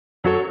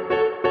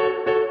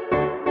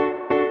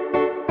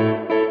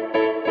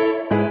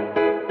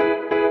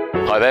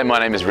there, my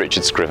name is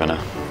Richard Scrivener.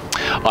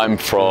 I'm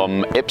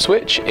from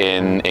Ipswich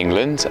in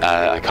England.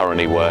 I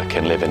currently work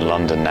and live in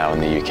London now in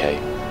the UK.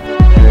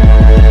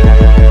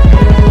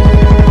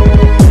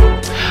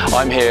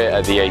 I'm here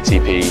at the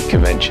ATP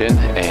convention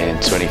in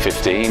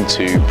 2015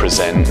 to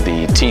present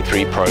the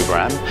T3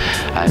 program,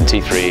 and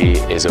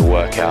T3 is a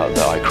workout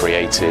that I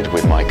created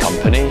with my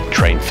company,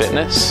 Train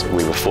Fitness.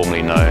 We were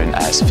formerly known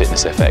as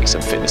Fitness FX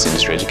and Fitness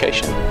Industry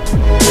Education.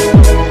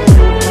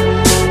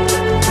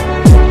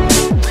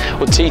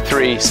 Well,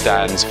 T3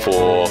 stands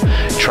for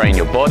Train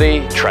Your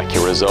Body, Track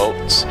Your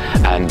Results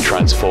and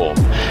Transform.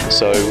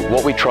 So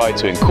what we try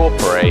to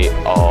incorporate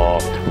are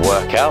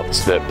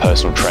workouts that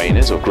personal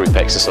trainers or group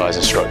exercise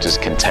instructors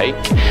can take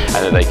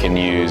and that they can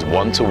use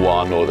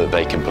one-to-one or that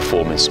they can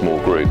perform in small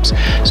groups.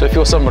 So if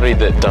you're somebody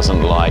that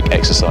doesn't like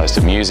exercise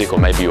to music, or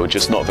maybe you're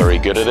just not very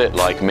good at it,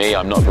 like me,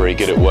 I'm not very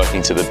good at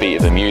working to the beat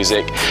of the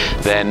music,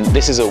 then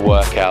this is a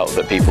workout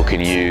that people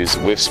can use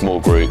with small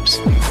groups,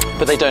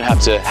 but they don't have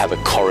to have a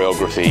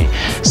choreography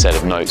set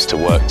of notes to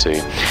work to.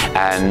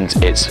 And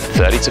it's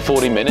 30 to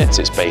 40 minutes.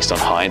 It's based on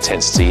high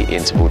intensity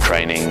interval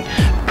training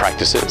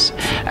practices.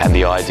 And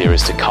the idea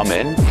is to come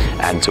in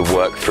and to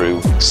work through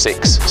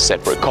 6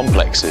 separate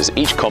complexes.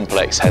 Each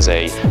complex has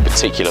a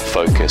particular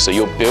focus. So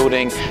you're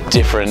building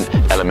different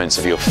elements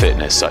of your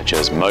fitness, such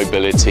as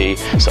mobility,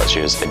 such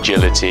as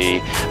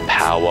agility,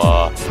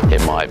 power,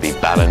 it might be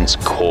balance,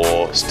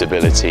 core,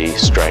 stability,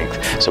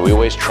 strength. So we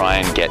always try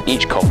and get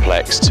each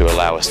complex to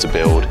allow us to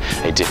build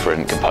a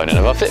different component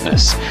of our fitness.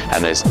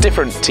 And there's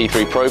different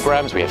T3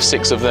 programs, we have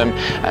 6 of them,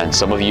 and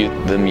some of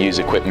them use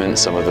equipment,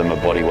 some of them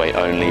are body weight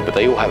only, but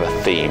they all have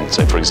a theme.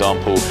 So for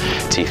example,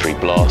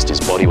 T3 Blast is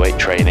body weight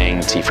training,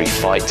 T3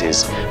 Fight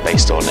is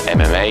based on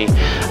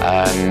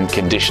MMA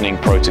conditioning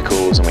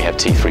protocols, and we have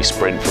T3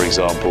 Sprint, for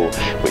example,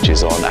 which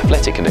is on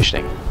athletic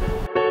conditioning.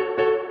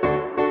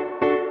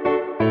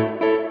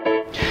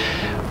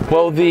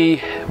 Well, the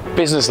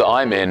business that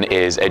I'm in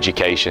is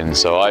education,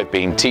 so I've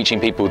been teaching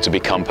people to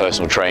become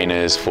personal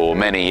trainers for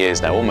many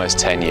years now, almost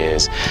 10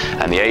 years,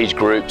 and the age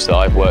groups that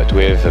I've worked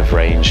with have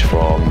ranged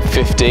from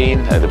 15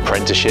 at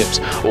apprenticeships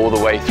all the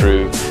way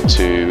through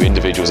to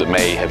individuals that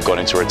may have gone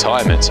into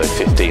retirement, so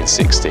 50 and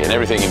 60 and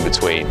everything in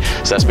between.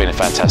 So that's been a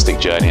fantastic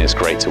journey, and it's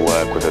great to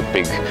work with a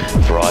big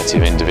variety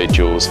of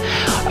individuals.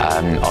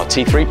 Our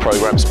T3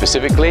 program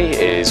specifically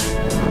is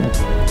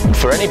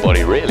for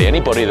anybody, really,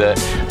 anybody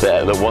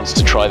that wants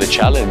to try the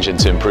challenge and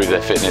to improve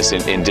their fitness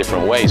in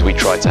different ways. We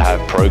try to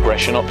have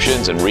progression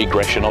options and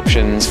regression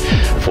options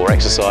for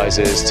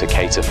exercises to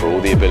cater for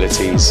all the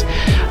abilities.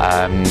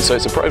 So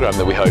it's a program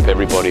that we hope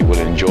everybody will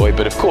enjoy,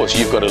 but of course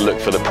you've got to look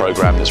for the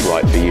program that's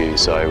right for you.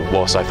 So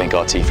whilst I think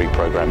our T3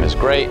 program is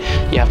great,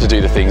 you have to do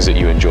the things that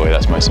you enjoy.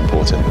 That's most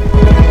important.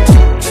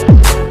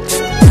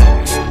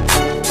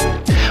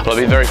 Well,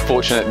 I've been very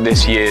fortunate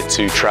this year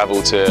to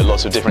travel to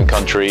lots of different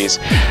countries,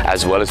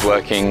 as well as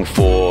working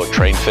for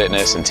Train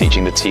Fitness and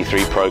teaching the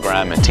T3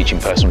 program and teaching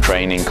personal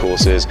training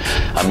courses.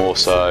 I'm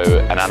also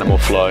an Animal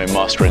Flow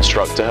master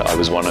instructor. I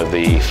was one of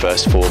the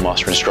first 4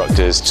 master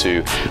instructors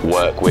to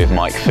work with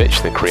Mike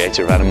Fitch, the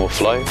creator of Animal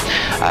Flow,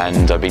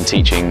 and I've been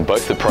teaching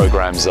both the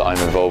programs that I'm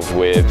involved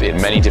with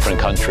in many different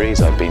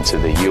countries. I've been to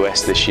the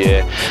US this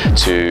year,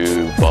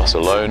 to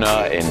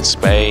Barcelona in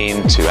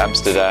Spain, to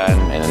Amsterdam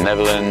in the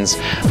Netherlands.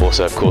 I've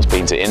also, of course,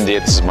 been to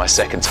India. This is my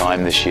 2nd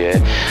time this year,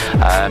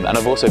 and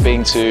I've also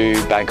been to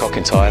Bangkok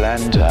in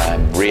Thailand,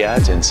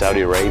 Riyadh in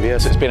Saudi Arabia.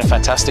 So it's been a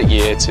fantastic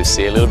year to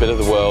see a little bit of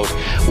the world,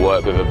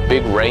 work with a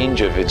big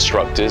range of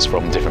instructors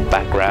from different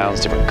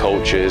backgrounds, different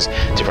cultures,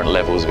 different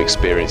levels of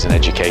experience and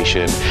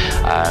education.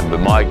 But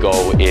my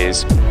goal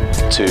is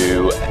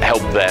to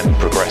help them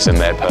progress in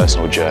their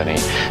personal journey.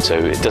 So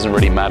it doesn't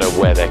really matter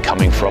where they're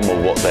coming from or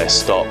what their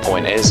start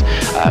point is.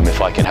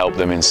 If I can help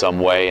them in some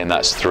way, and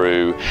that's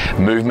through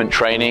movement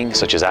training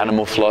such as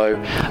Animal Flow,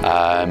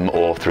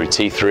 or through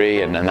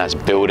T3, and that's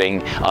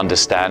building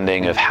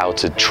understanding of how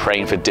to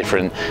train for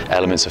different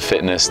elements of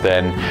fitness,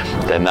 then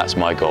that's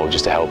my goal,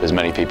 just to help as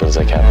many people as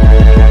I can.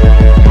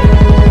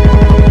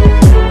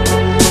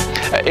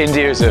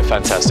 India is a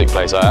fantastic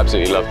place. I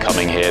absolutely love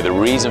coming here. The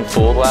reason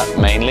for that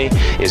mainly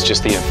is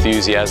just the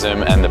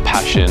enthusiasm and the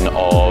passion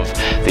of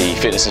the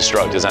fitness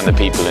instructors and the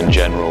people in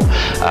general.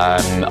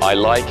 I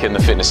liken the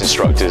fitness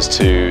instructors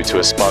to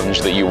a sponge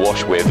that you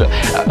wash with,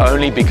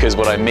 only because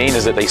what I mean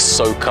is that they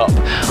soak up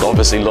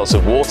obviously lots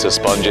of water.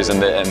 Sponges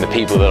and the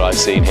people that I've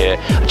seen here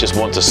just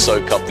want to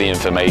soak up the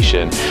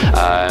information.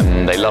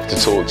 They love to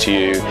talk to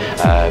you,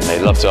 they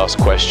love to ask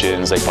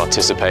questions, they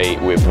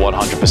participate with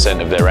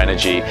 100% of their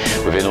energy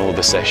within all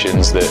the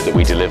sessions that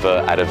we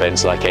deliver at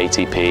events like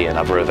ATP and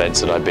other events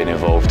that I've been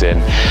involved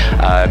in.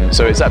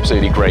 So it's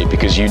absolutely great,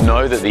 because you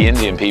know that the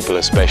Indian people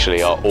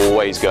especially are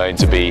always going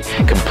to be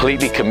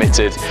completely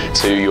committed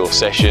to your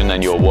session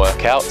and your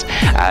workout,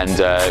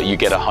 and you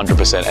get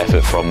 100%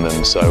 effort from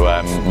them. So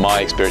my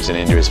experience in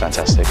India is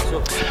fantastic.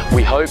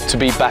 We hope to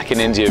be back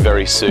in India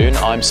very soon.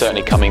 I'm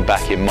certainly coming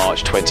back in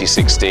March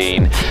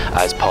 2016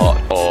 as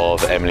part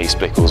of Emily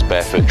Splickle's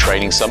Barefoot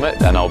Training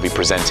Summit, and I'll be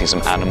presenting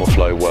some Animal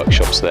Flow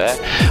workshops there.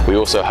 We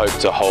also hope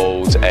to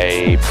hold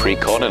a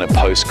pre-con and a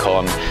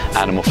post-con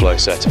Animal Flow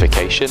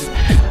certification.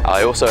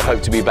 I also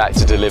hope to be back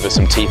to deliver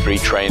some T3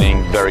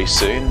 training very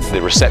soon. The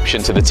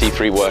reception to the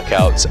T3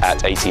 workouts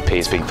at ATP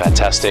has been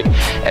fantastic.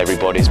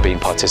 Everybody's been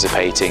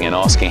participating and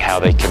asking how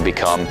they can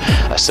become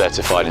a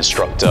certified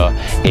instructor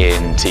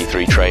in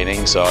T3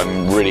 training, so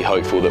I'm really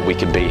hopeful that we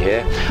can be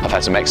here. I've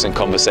had some excellent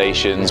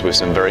conversations with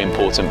some very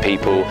important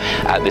people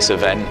at this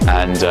event,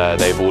 and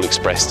they've all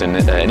expressed an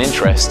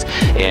interest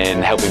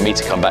in helping me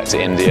to come back to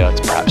India,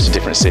 to perhaps to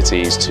different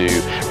cities, to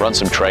run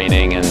some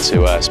training and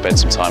to spend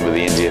some time with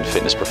the Indian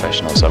fitness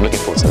professionals. So I'm looking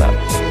forward to that.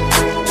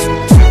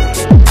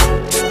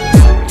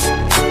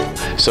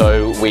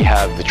 So we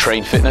have the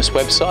Train Fitness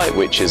website,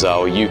 which is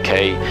our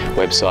UK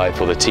website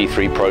for the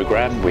T3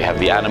 program. We have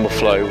the Animal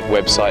Flow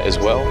website as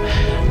well.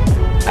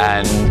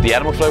 And the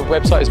Animal Flow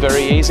website is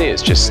very easy.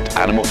 It's just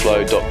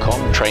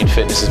animalflow.com. Train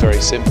Fitness is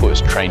very simple.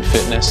 It's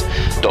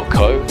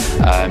trainfitness.co.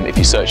 If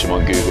you search them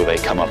on Google, they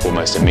come up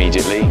almost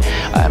immediately.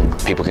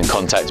 People can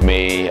contact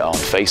me on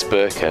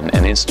Facebook and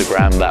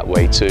Instagram that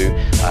way too.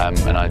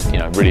 And I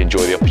really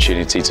enjoy the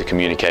opportunity to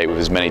communicate with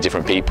as many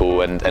different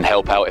people and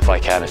help out if I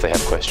can, if they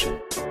have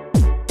questions.